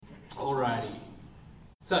Alrighty.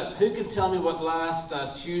 So, who can tell me what last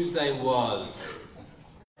Tuesday was?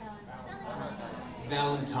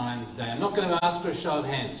 Valentine's Day. I'm not going to ask for a show of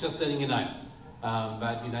hands, just letting you know.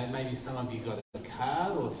 But, you know, maybe some of you got a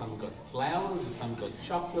card, or some got flowers, or some got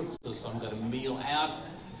chocolates, or some got a meal out,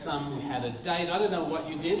 some had a date. I don't know what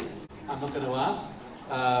you did. I'm not going to ask.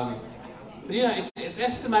 But, you know, it's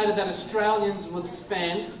estimated that Australians would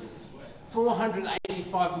spend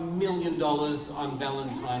 $485 million on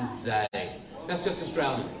Valentine's Day. That's just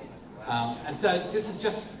Australians. And so this is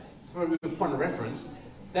just, for a point of reference,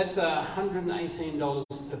 that's $118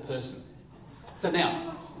 per person. So now,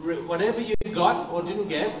 whatever you got or didn't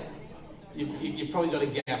get, you've probably got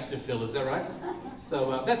a gap to fill, is that right?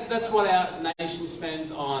 So that's what our nation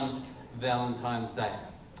spends on Valentine's Day.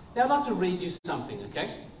 Now I'd like to read you something,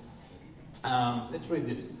 okay? Let's read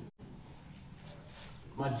this.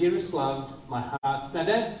 My dearest love, my heart's... Now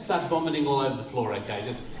don't start vomiting all over the floor, okay?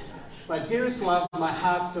 Just, my dearest love, my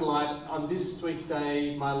heart's delight, on this sweet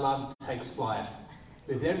day my love takes flight.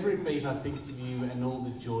 With every beat I think of you and all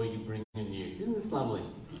the joy you bring anew. Isn't this lovely?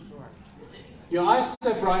 Your eyes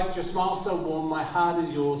so bright, your smile so warm, my heart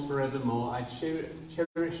is yours forevermore. I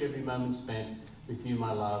cherish every moment spent with you,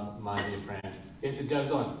 my love, my dear friend. Yes, it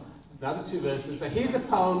goes on. Another two verses. So here's a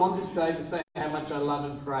poem on this day to say how much I love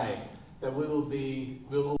and pray that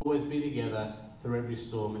we'll always be together through every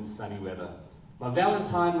storm and sunny weather. My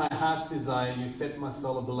Valentine, my heart's desire, you set my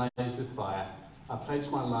soul ablaze with fire. I pledge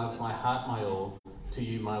my love, my heart, my all, to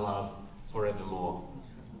you, my love, forevermore.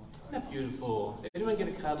 Isn't that beautiful? Did anyone get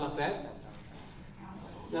a card like that?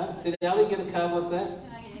 No? Did Ali get a card like that?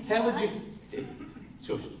 How would you...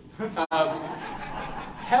 Sure.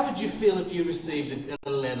 How would you feel if you received a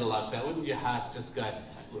letter like that? Wouldn't your heart just go...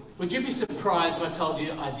 Would you be surprised if I told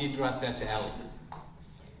you I did write that to Ali?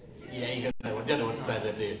 Yeah, you don't know what to say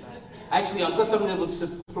there, do you? Actually, I've got something that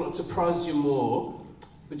would surprise you more.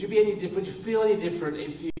 Would you be any different? Would you feel any different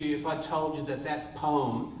if I told you that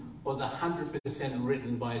poem was 100%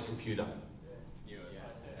 written by a computer?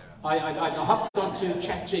 I hopped onto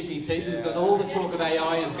ChatGPT because all the talk of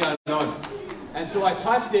AI is going on. And so I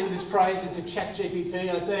typed in this phrase into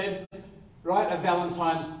ChatGPT. I said, write a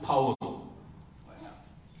Valentine poem.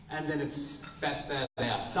 And then it spat that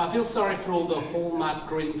out. So I feel sorry for all the Hallmark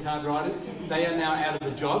greeting card writers. They are now out of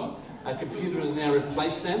a job. A computer has now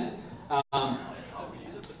replaced them.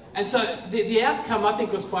 And so the outcome, I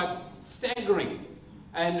think, was quite staggering.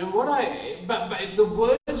 And but the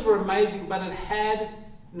words were amazing, but it had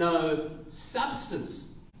no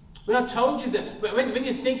substance. When I told you that, when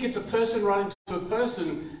you think it's a person writing to a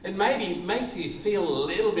person, it maybe makes you feel a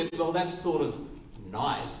little bit, well, that's sort of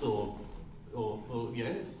nice, or you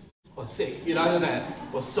know, or sick, you know, I don't know,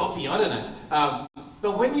 or soppy, I don't know.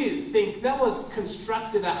 But when you think that was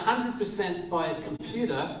constructed 100% by a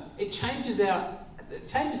computer, it changes how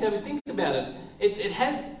we think about it. It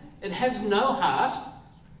has no heart.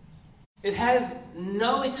 It has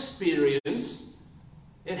no experience.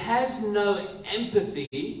 It has no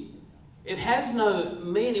empathy. It has no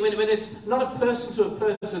meaning. When it's not a person to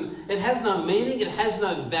a person, it has no meaning. It has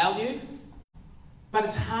no value. But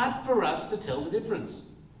it's hard for us to tell the difference.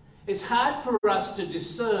 It's hard for us to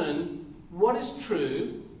discern what is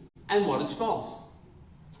true and what is false.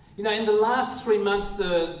 You know, in the last 3 months,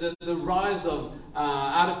 the rise of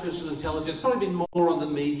artificial intelligence has probably been more on the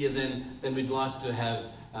media than we'd like to have,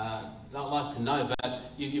 like to know.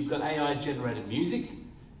 But you've got AI-generated music.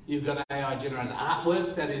 You've got AI-generated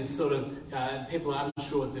artwork that is sort of, people are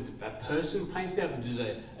unsure if a person paint that or did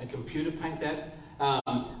a computer paint that.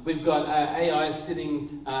 We've got AI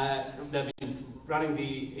sitting, they've been running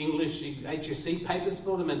the English HSC papers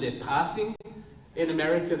for them and they're passing. In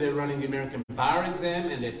America, they're running the American bar exam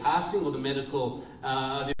and they're passing, or the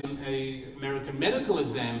American medical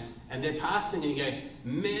exam, and they're passing, and you go,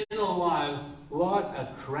 man alive, what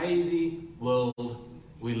a crazy world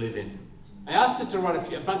we live in. I asked it to write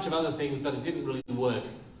a bunch of other things, but it didn't really work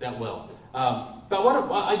that well. But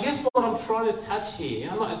I guess what I'm trying to touch here,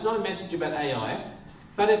 it's not a message about AI,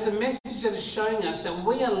 but it's a message that is showing us that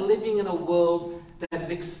we are living in a world that is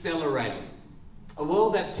accelerating. A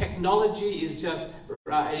world that technology is just,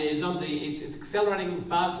 it's accelerating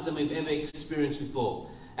faster than we've ever experienced before.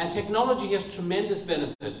 And technology has tremendous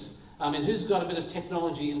benefits. I mean, who's got a bit of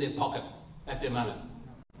technology in their pocket at their moment?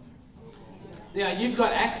 Now, you've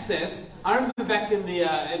got access. I remember back in the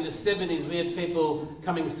 70s, we had people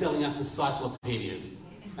coming selling us encyclopedias.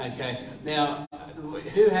 Okay. Now,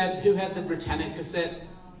 who had the Britannic cassette?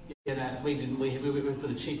 You know, we didn't. We went for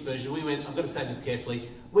the cheap version. We went. I've got to say this carefully.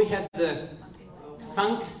 We had the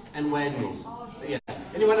Funk and Wagnalls. Yeah.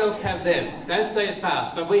 Anyone else have them? Don't say it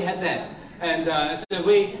fast, but we had that. And so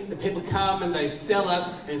the people come and they sell us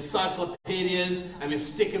encyclopedias, and we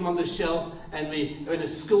stick them on the shelf, and in the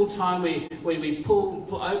school time we pull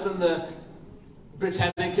open the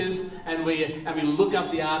Britannicas, and we look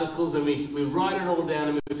up the articles, and we write it all down,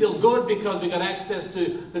 and we feel good because we got access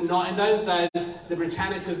to in those days, the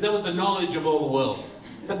Britannicas, that was the knowledge of all the world.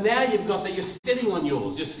 But now you've got that, you're sitting on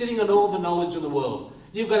yours, you're sitting on all the knowledge of the world.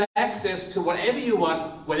 You've got access to whatever you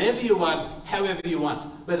want, whenever you want, however you want.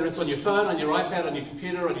 Whether it's on your phone, on your iPad, on your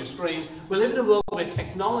computer, on your screen. We live in a world where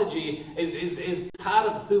technology is part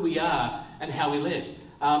of who we are and how we live.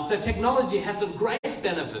 So technology has some great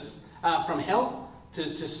benefits, from health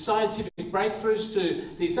to scientific breakthroughs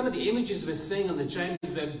to some of the images we're seeing on the James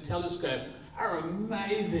Webb Telescope are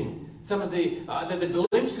amazing. Some of the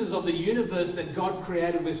glimpses of the universe that God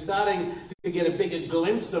created, we're starting to get a bigger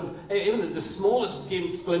glimpse of, even the smallest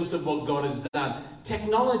glimpse of what God has done.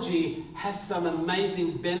 Technology has some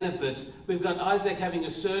amazing benefits. We've got Isaac having a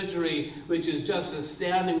surgery, which is just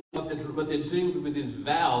astounding what they're doing with his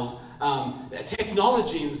valve.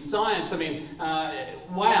 Technology and science, I mean,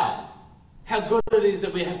 wow. How good it is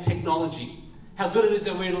that we have technology. How good it is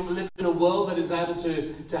that we live in a world that is able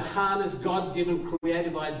to harness God-given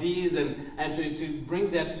creative ideas and to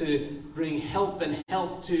bring help and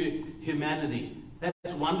health to humanity.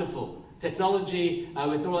 That's wonderful. Technology,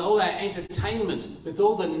 with all our entertainment, with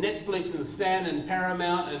all the Netflix and Stan and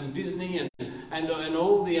Paramount and Disney and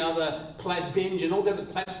all the other Binge and all the other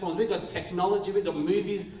platforms. We've got technology, we've got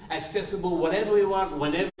movies accessible whatever we want,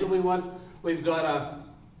 whenever we want. We've got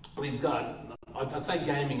I'd say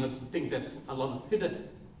gaming. I think that's a lot of people.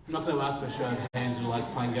 I'm not going to ask for a show of hands who likes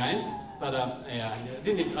playing games, but okay.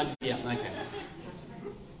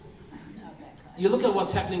 You look at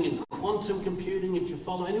what's happening in quantum computing. If you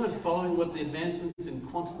follow anyone following what the advancements in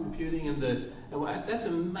quantum computing and that's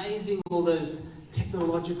amazing. All those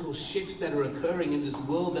technological shifts that are occurring in this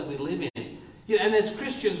world that we live in. Yeah, and as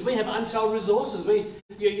Christians, we have untold resources.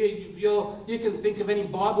 You can think of any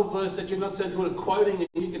Bible verse that you're not so good at quoting,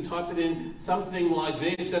 and you can type it in something like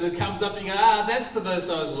this, and it comes up and you go, that's the verse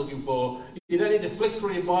I was looking for. You don't need to flick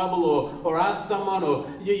through your Bible or ask someone, or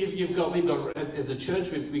we've got as a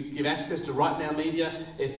church, we give access to Right Now Media.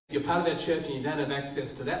 If you're part of our church and you don't have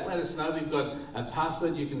access to that, let us know. We've got a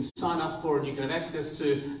password you can sign up for, and you can have access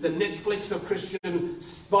to the Netflix of Christian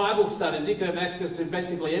Bible studies. You can have access to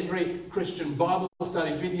basically every Christian Bible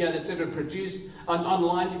study video that's ever produced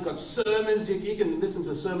online. You've got sermons. You can listen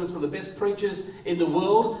to sermons from the best preachers in the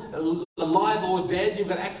world, alive or dead. You've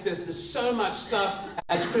got access to so much stuff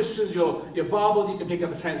as Christians. Your Bible, you can pick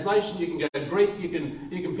up a translation, you can go to Greek, you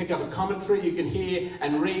can pick up a commentary, you can hear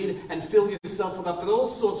and read and fill yourself up with all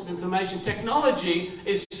sorts of information. Technology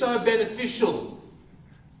is so beneficial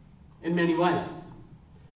in many ways.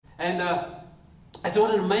 And it's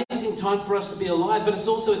an amazing time for us to be alive, but it's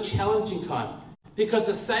also a challenging time. Because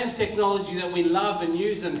the same technology that we love and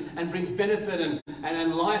use and brings benefit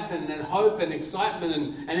and life and hope and excitement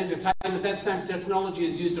and entertainment, that same technology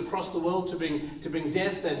is used across the world to bring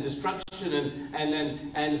death and destruction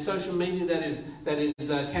and social media that is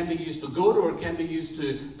can be used for good, or it can be used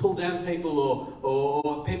to pull down people,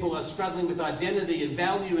 or people are struggling with identity and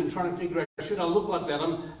value and trying to figure out, should I look like that?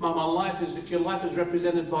 My life is, if your life is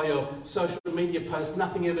represented by your social media posts,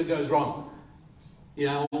 nothing ever goes wrong.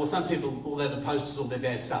 Or some people, all they're the posters of their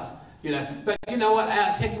bad stuff. But you know what?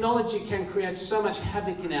 Our technology can create so much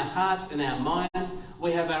havoc in our hearts, in our minds.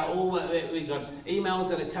 We have we've got emails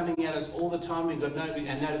that are coming at us all the time. We've got our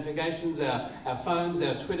notifications, our phones,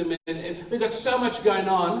 our Twitter. We've got so much going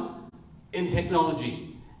on in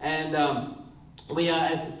technology, and we are,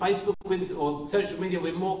 as Facebook or social media,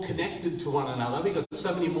 we're more connected to one another. We've got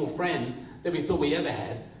so many more friends than we thought we ever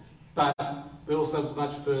had, but we're also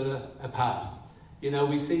much further apart.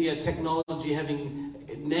 We see technology having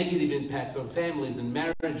a negative impact on families and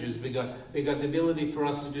marriages. We got the ability for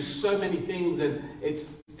us to do so many things, and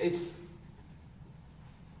it's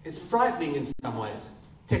frightening in some ways.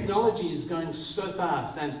 Technology is going so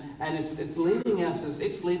fast, and it's leading our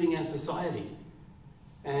society.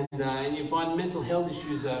 And you find mental health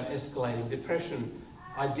issues are escalating, depression,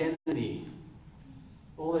 identity.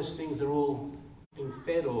 All those things are all being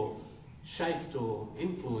fed or shaped or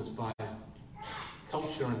influenced by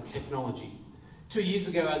culture and technology. 2 years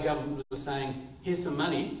ago, our government was saying, here's some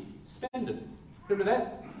money, spend it. Remember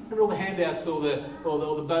that? Remember all the handouts, all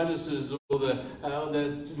the bonuses, the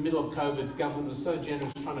middle of COVID, the government was so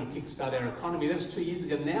generous trying to kickstart our economy. That was 2 years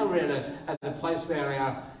ago. Now we're at a place where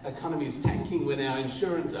our economy is tanking when our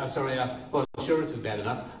insurance, insurance is bad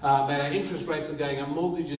enough, but our interest rates are going up,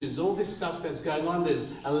 mortgages, all this stuff that's going on.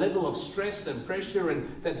 There's a level of stress and pressure and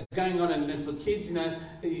that's going on. And for kids,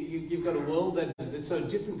 you've got a world that is so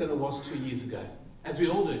different than it was 2 years ago, as we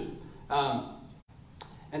all do.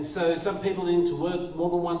 And so some people need to work more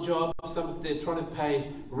than one job. They're trying to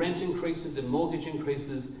pay rent increases and mortgage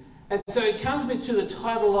increases. And so it comes me to the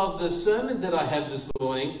title of the sermon that I have this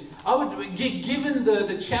morning. Given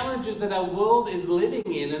the challenges that our world is living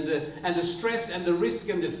in, and the stress and the risk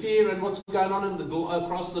and the fear and what's going on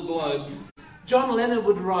across the globe, John Lennon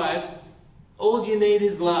would write, "All you need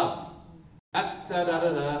is love." That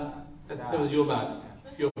was your part.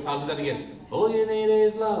 I'll do that again. All you need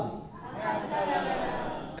is love.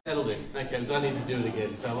 That'll do. Okay, so I need to do it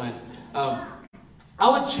again, so I won't. I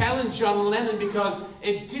would challenge John Lennon because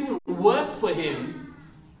it didn't work for him.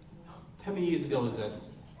 How many years ago was that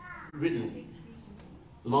written?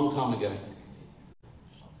 A long time ago.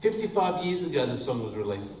 55 years ago the song was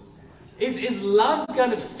released. Is love going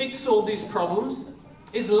to fix all these problems?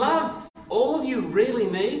 Is love all you really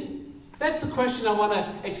need? That's the question I want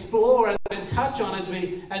to explore and touch on as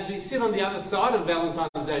we sit on the other side of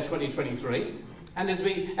Valentine's Day 2023. And as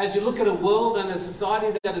we look at a world and a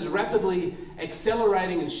society that is rapidly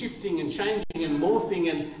accelerating and shifting and changing and morphing,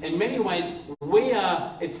 and in many ways we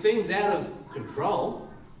are, it seems, out of control,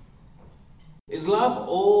 is love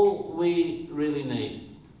all we really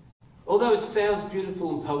need? Although it sounds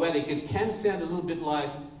beautiful and poetic, it can sound a little bit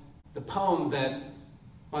like the poem that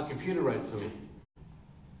my computer wrote for me.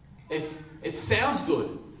 It sounds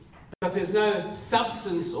good, but there's no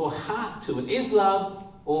substance or heart to it. Is love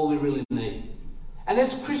all we really need? And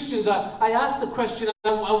as Christians, I ask the question,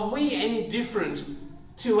 are we any different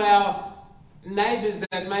to our neighbours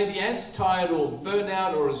that may be as tired or burnt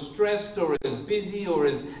out or as stressed or as busy or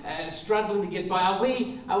as struggling to get by? Are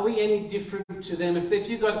we any different to them? If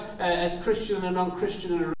you've got a Christian and a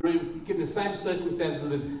non-Christian in a room, given the same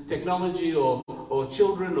circumstances with technology or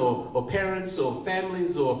children or parents or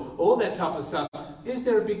families or all that type of stuff, is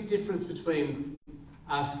there a big difference between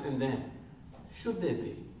us and them? Should there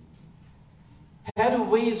be? How do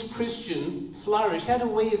we as Christians flourish? How do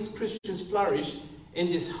we as Christians flourish in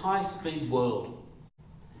this high-speed world?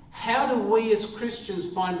 How do we as Christians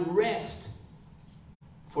find rest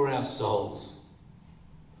for our souls?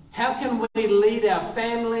 How can we lead our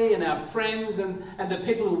family and our friends and the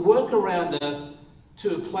people who work around us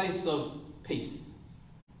to a place of peace?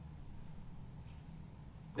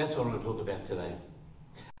 That's what I want to talk about today.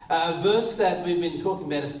 A verse that we've been talking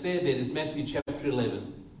about a fair bit is Matthew chapter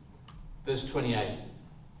 11. Verse 28.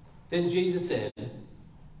 Then Jesus said,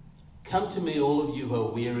 "Come to me, all of you who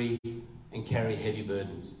are weary and carry heavy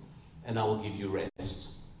burdens, and I will give you rest.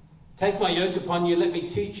 Take my yoke upon you, let me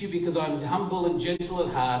teach you, because I am humble and gentle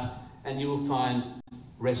at heart, and you will find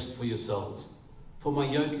rest for your souls. For my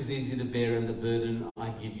yoke is easy to bear, and the burden I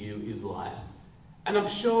give you is light." And I'm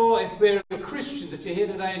sure if we're Christians, if you're here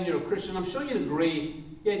today and you're a Christian, I'm sure you'd agree,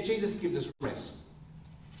 yeah, Jesus gives us rest.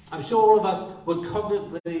 I'm sure all of us would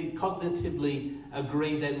cognitively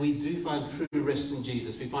agree that we do find true rest in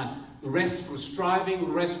Jesus. We find rest from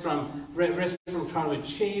striving, rest from trying to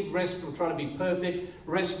achieve, rest from trying to be perfect,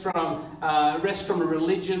 rest from a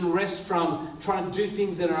religion, rest from trying to do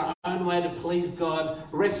things in our own way to please God,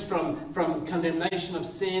 rest from condemnation of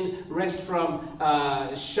sin, rest from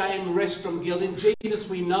shame, rest from guilt. In Jesus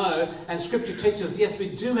we know, and Scripture teaches, yes, we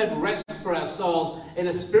do have rest for our souls in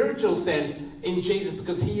a spiritual sense in Jesus,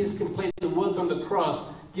 because He is complete. The work on the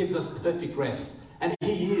cross gives us perfect rest, and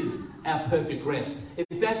He is our perfect rest.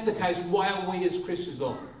 If that's the case, why are we as Christians?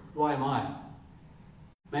 Well, why am I?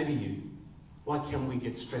 Maybe you. Why can we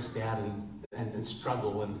get stressed out and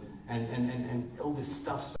struggle and all this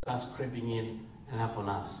stuff starts creeping in and up on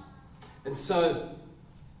us? And so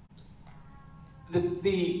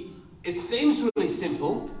it seems really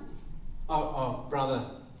simple. Oh, brother,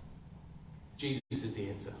 Jesus is the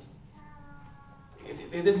answer.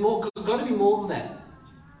 There's got to be more than that.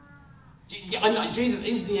 I know Jesus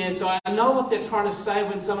is the answer. I know what they're trying to say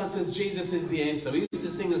when someone says Jesus is the answer. We used to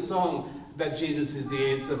sing a song that Jesus is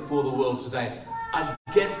the answer for the world today. I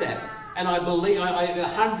get that. And I believe, I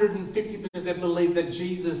 150% believe that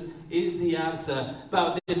Jesus is the answer.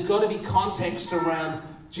 But there's got to be context around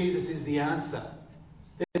Jesus is the answer.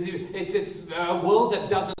 It's a world that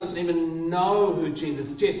doesn't even know who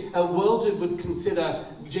Jesus is. A world that would consider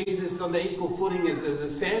Jesus on the equal footing as a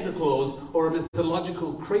Santa Claus or a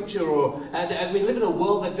mythological creature. And we live in a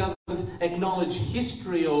world that doesn't acknowledge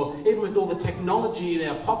history, or even with all the technology in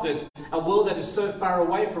our pockets, a world that is so far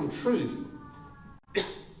away from truth.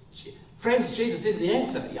 Friends, Jesus is the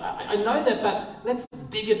answer. I know that, but let's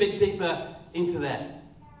dig a bit deeper into that.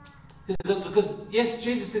 Because, yes,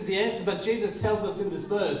 Jesus is the answer, but Jesus tells us in this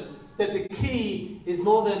verse that the key is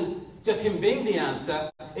more than just him being the answer.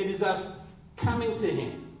 It is us coming to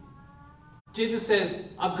him. Jesus says,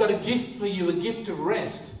 I've got a gift for you, a gift of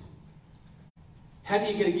rest. How do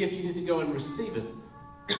you get a gift? You need to go and receive it.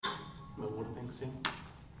 My water, thanks, Sam.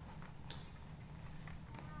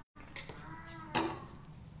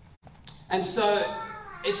 And so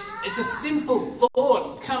it's a simple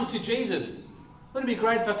thought. Come to Jesus. Wouldn't it be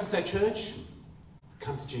great if I could say, church,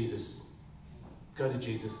 come to Jesus. Go to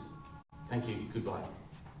Jesus. Thank you. Goodbye.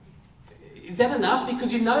 Is that enough?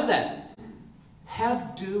 Because you know that. How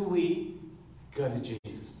do we go to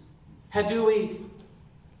Jesus? How do we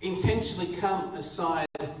intentionally come aside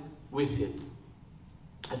with him?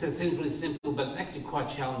 I said simply simple, but it's actually quite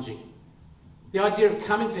challenging. The idea of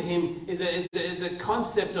coming to him is a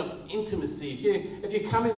concept of intimacy. If you're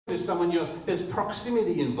coming to someone, there's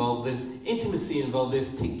proximity involved, there's intimacy involved,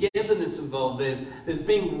 there's togetherness involved, there's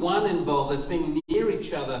being one involved, there's being near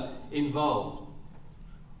each other involved.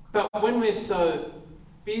 But when we're so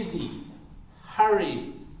busy,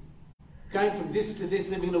 hurried, going from this to this,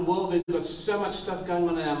 living in a world where we've got so much stuff going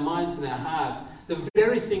on in our minds and our hearts, the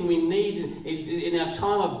very thing we need in our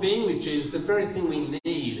time of being with Jesus, the very thing we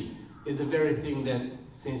need is the very thing that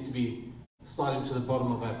seems to be sliding to the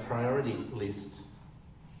bottom of our priority list.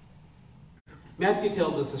 Matthew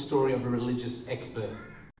tells us the story of a religious expert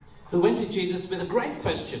who went to Jesus with a great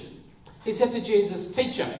question. He said to Jesus,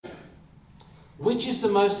 "Teacher, which is the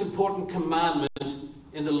most important commandment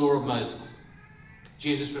in the law of Moses?"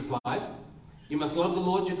 Jesus replied, "You must love the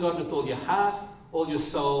Lord your God with all your heart, all your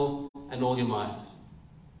soul, and all your mind.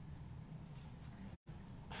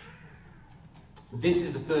 This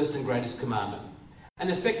is the first and greatest commandment. And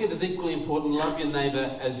the second is equally important: love your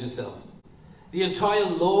neighbour as yourself. The entire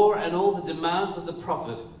law and all the demands of the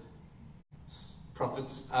prophets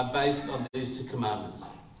are based on these two commandments."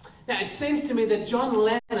 Now, it seems to me that John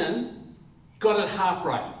Lennon got it half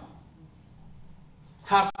right.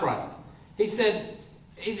 Half right. He said,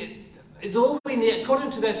 it's all we need,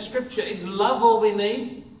 according to that scripture, is love all we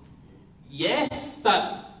need? Yes,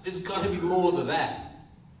 but there's got to be more to that.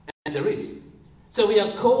 And there is. So we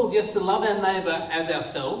are called, yes, to love our neighbour as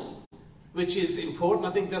ourselves, which is important.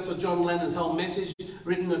 I think that's what John Lennon's whole message,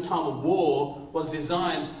 written in a time of war, was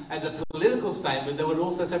designed as a political statement that would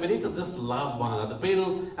also say we need to just love one another. The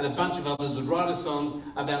Beatles and a bunch of others would write songs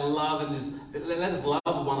about love and this, let us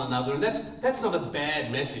love one another. And that's not a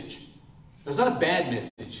bad message. It's not a bad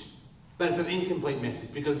message, but it's an incomplete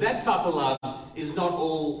message, because that type of love is not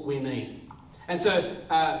all we need. And so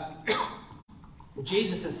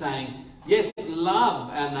Jesus is saying, yes, love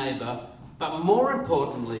our neighbour, but more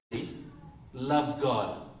importantly, love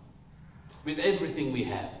God with everything we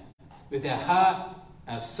have. With our heart,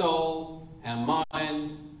 our soul, our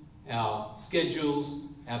mind, our schedules,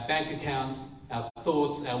 our bank accounts, our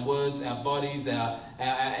thoughts, our words, our bodies, our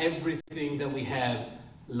everything that we have.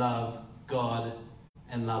 Love God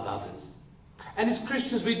and love others. And as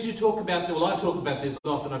Christians, we do talk about, well, I talk about this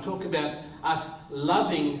often. I talk about us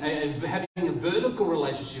loving, having a vertical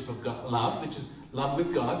relationship of God, love, which is love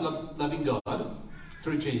with God, loving God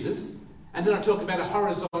through Jesus. And then I talk about a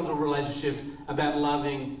horizontal relationship about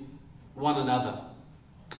loving one another.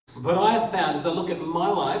 What I have found as I look at my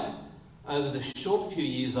life over the short few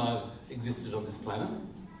years I've existed on this planet,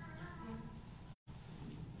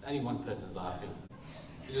 only one person's laughing,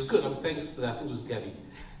 which is good. Thanks for that. I think it was Gabby.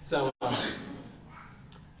 So,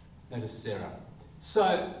 notice Sarah.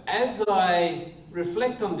 So, as I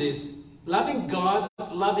reflect on this, loving God,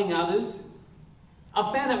 loving others,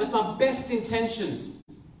 I've found that with my best intentions,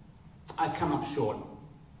 I come up short.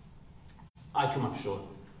 I come up short.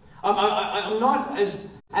 I'm not as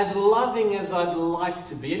loving as I'd like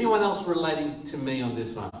to be. Anyone else relating to me on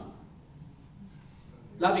this one?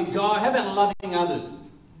 Loving God. How about loving others?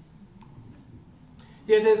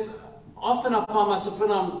 Yeah, often I find myself,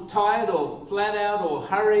 when I'm tired or flat out or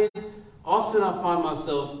hurried, often I find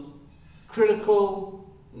myself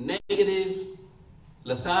critical, negative,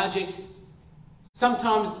 lethargic.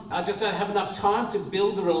 Sometimes I just don't have enough time to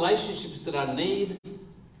build the relationships that I need.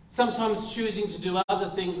 Sometimes choosing to do other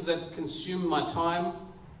things that consume my time.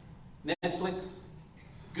 Netflix,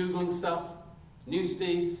 Googling stuff, news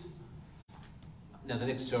feeds. Now, the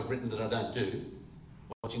next two I've written that I don't do: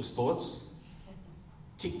 watching sports,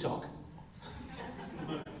 TikTok.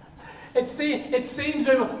 It seems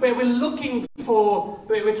where we're looking for,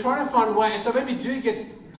 we're trying to find ways. So when we do get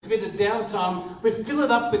a bit of downtime, we fill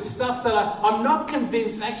it up with stuff that I'm not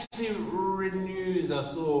convinced actually renews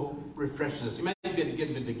us or refreshes us. You may be able to get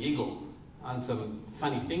a bit of a giggle on some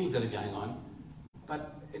funny things that are going on,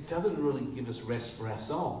 but it doesn't really give us rest for our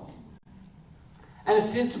soul. And it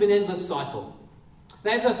seems to be an endless cycle.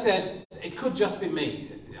 Now, as I said, it could just be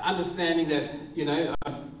me, understanding that,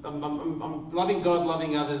 I'm loving God,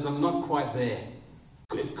 loving others, I'm not quite there.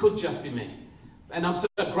 It could just be me. And I'm so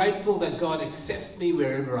grateful that God accepts me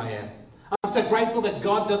wherever I am. I'm so grateful that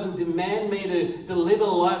God doesn't demand me to live a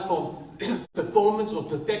life of performance or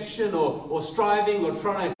perfection or striving or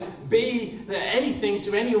trying to be anything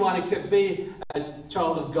to anyone except be a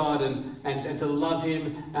child of God and to love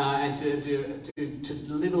Him and to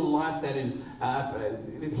live a life that is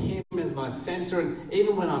with Him as my center. And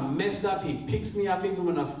even when I mess up, He picks me up. Even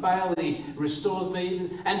when I fail, He restores me.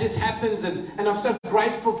 And this happens, and I'm so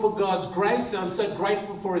grateful for God's grace. I'm so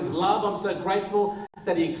grateful for His love. I'm so grateful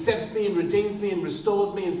that He accepts me and redeems me and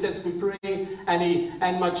restores me and sets me free.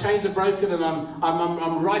 And my chains are broken, and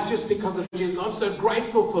I'm righteous because of Jesus. I'm so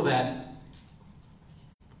grateful for that.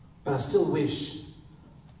 But I still wish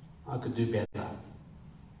I could do better.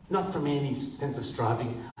 Not from any sense of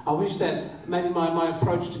striving. I wish that maybe my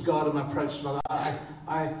approach to God and my approach to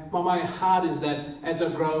my heart is that as I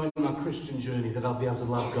grow in my Christian journey, that I'll be able to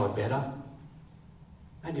love God better.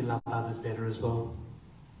 Maybe love others better as well.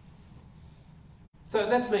 So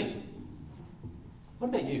that's me. What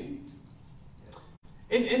about you?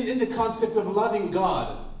 In the concept of loving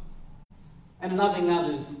God and loving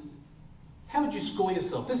others, how would you score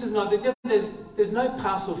yourself? This is not, there's no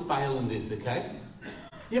pass or fail in this, okay?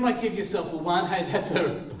 You might give yourself a 1, hey, that's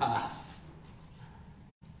a pass.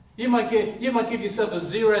 You might give yourself a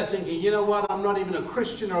 0, thinking, you know what, I'm not even a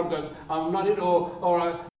Christian, or I'm not it,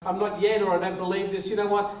 or I'm not yet, or I don't believe this. You know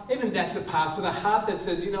what, even that's a pass. With a heart that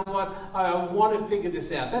says, you know what, I want to figure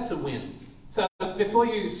this out, that's a win. So before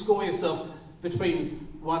you score yourself between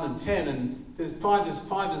 1 and 10, and 5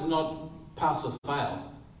 is not pass or fail.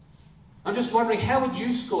 I'm just wondering, how would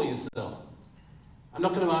you score yourself? I'm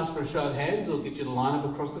not going to ask for a show of hands or get you to line up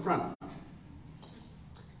across the front.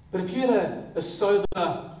 But if you had a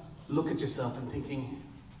sober look at yourself and thinking,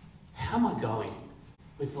 how am I going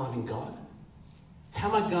with loving God?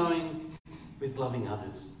 How am I going with loving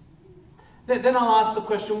others? Then I'll ask the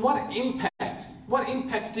question, what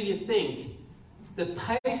impact do you think the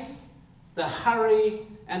pace, the hurry,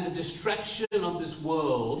 and the distraction of this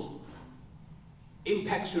world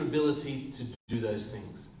impacts your ability to do those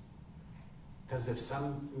things? Does it have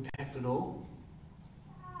some impact at all?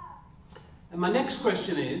 And my next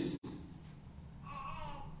question is,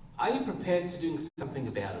 are you prepared to do something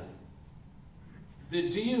about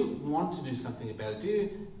it? Do you want to do something about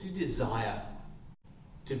it? Do you desire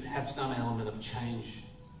to have some element of change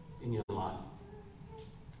in your life?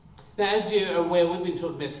 Now, as you're aware, we've been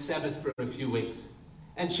talking about Sabbath for a few weeks.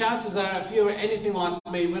 And chances are, if you're anything like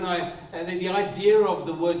me, when the idea of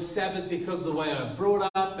the word Sabbath, because of the way I was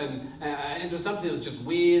brought up, and it was something that was just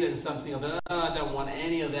weird, and something of I don't want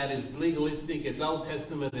any of that, it's legalistic, it's Old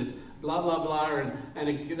Testament, it's blah, blah, blah, and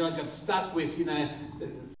I got stuck with,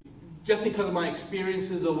 just because of my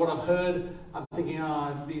experiences or what I've heard, I'm thinking,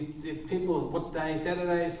 these people, what day,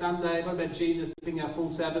 Saturday, Sunday, what about Jesus picking up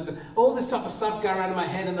full Sabbath? And all this type of stuff go around in my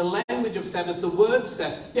head, and the language of Sabbath, the word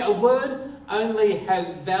Sabbath. Yeah, a word only has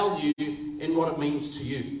value in what it means to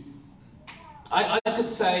you. I could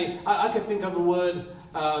think of the word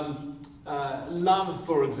love,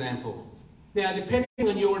 for example. Now, depending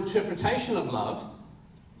on your interpretation of love,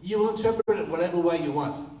 you will interpret it whatever way you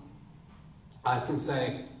want. I can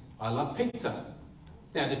say, I love pizza.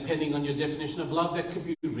 Now, depending on your definition of love, that could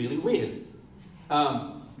be really weird.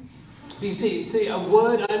 You see, a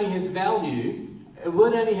word only has value, a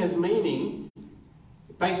word only has meaning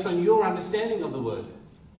based on your understanding of the word.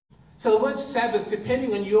 So the word Sabbath,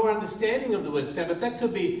 depending on your understanding of the word Sabbath, that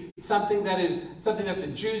could be something that the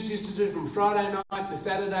Jews used to do from Friday night to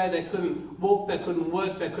Saturday. They couldn't walk, they couldn't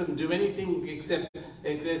work, they couldn't do anything except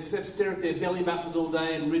stare at their belly buttons all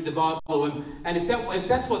day and read the Bible. And if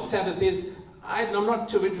that's what Sabbath is, I'm not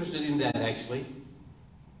too interested in that, actually.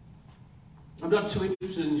 I'm not too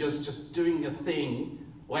interested in just doing a thing,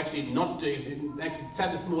 or actually not doing. Actually,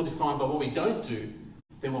 Sabbath's more defined by what we don't do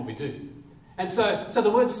than what we do. And so the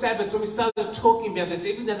word Sabbath, when we started talking about this,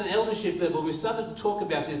 even at an eldership level, we started to talk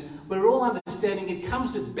about this, we're all understanding it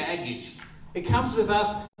comes with baggage. It comes with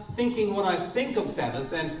us thinking what I think of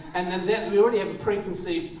Sabbath, and then that we already have a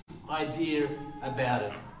preconceived idea about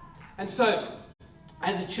it. And so,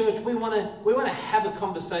 as a church, we want to have a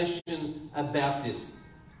conversation about this.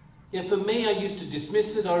 Yeah, for me, I used to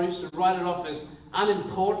dismiss it. I used to write it off as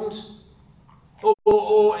unimportant.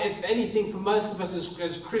 Or if anything, for most of us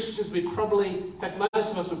as Christians, we'd probably, in fact,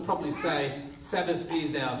 most of us would probably say Sabbath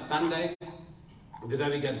is our Sunday. The day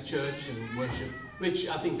we go to church and worship, which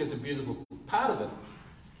I think that's a beautiful part of it.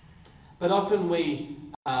 But often we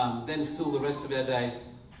then fill the rest of our day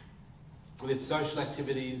with social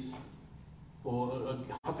activities, or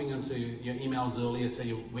hopping onto your emails earlier so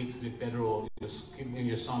your week's a bit better, or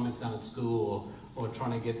your assignments done at school, or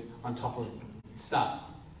trying to get on top of stuff.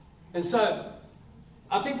 And so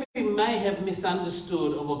I think we may have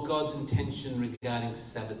misunderstood what God's intention regarding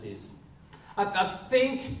Sabbath is. I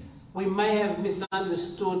think we may have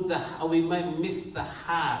misunderstood or we may miss the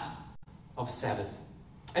heart of Sabbath.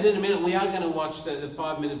 And in a minute, we are going to watch the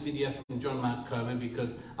 5-minute video from John Mark Coburn,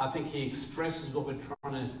 because I think he expresses what we're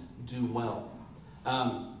trying to do well.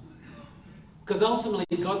 Because ultimately,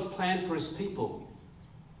 God's plan for his people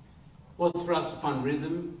was for us to find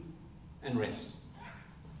rhythm and rest.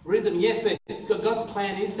 Rhythm, yes, God's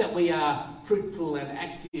plan is that we are fruitful and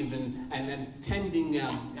active and tending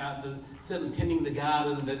tending the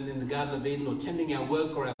garden in the Garden of Eden, or tending our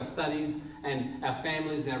work or our studies and our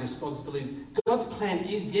families and our responsibilities. God's plan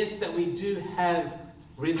is, yes, that we do have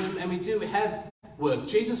rhythm and we do have work.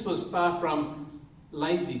 Jesus was far from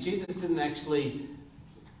lazy. Jesus didn't actually,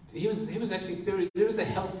 he was actually, there was a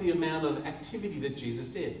healthy amount of activity that Jesus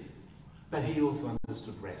did. But he also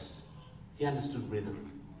understood rest. He understood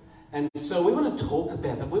rhythm. And so we want to talk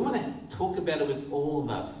about that. We want to talk about it with all of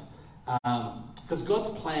us. Because God's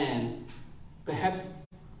plan, perhaps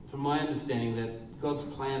from my understanding, that God's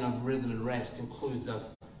plan of rhythm and rest includes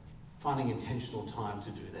us finding intentional time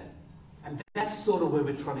to do that. And that's sort of where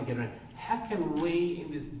we're trying to get around. How can we,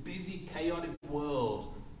 in this busy, chaotic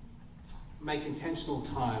world, make intentional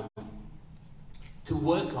time to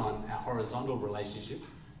work on our horizontal relationship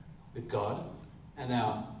with God, and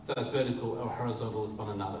so it's vertical or horizontal with one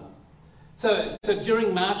another. So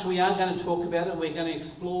during March, we are going to talk about it. We're going to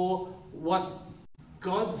explore what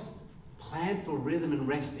God's plan for rhythm and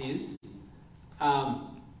rest is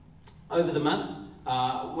over the month.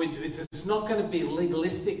 It's not going to be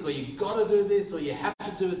legalistic, or you've got to do this, or you have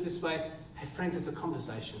to do it this way. Hey friends, it's a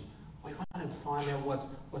conversation. We want to find out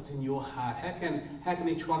what's in your heart. How can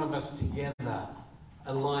each one of us together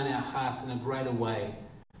align our hearts in a greater way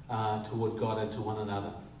toward God and to one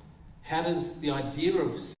another? How does the idea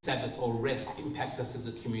of Sabbath or rest impact us as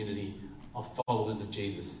a community of followers of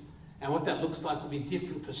Jesus? And what that looks like will be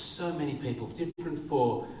different for so many people. Different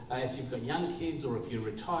for if you've got young kids, or if you're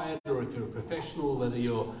retired, or if you're a professional, whether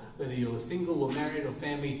you're single or married or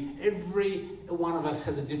family. Every one of us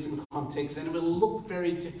has a different context, and it will look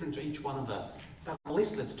very different to each one of us. But at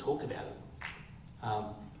least let's talk about it.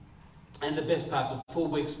 And the best part, for 4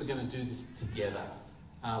 weeks, we're going to do this together.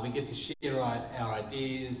 We get to share our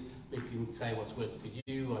ideas. We can say what's worked for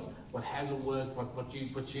you, what hasn't worked, what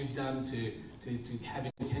you've done to have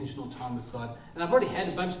intentional time with God. And I've already had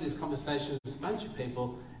a bunch of these conversations with a bunch of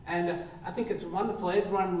people, and I think it's wonderful.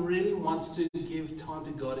 Everyone really wants to give time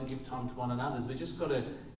to God and give time to one another. We just got to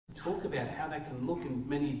talk about how that can look in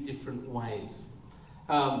many different ways.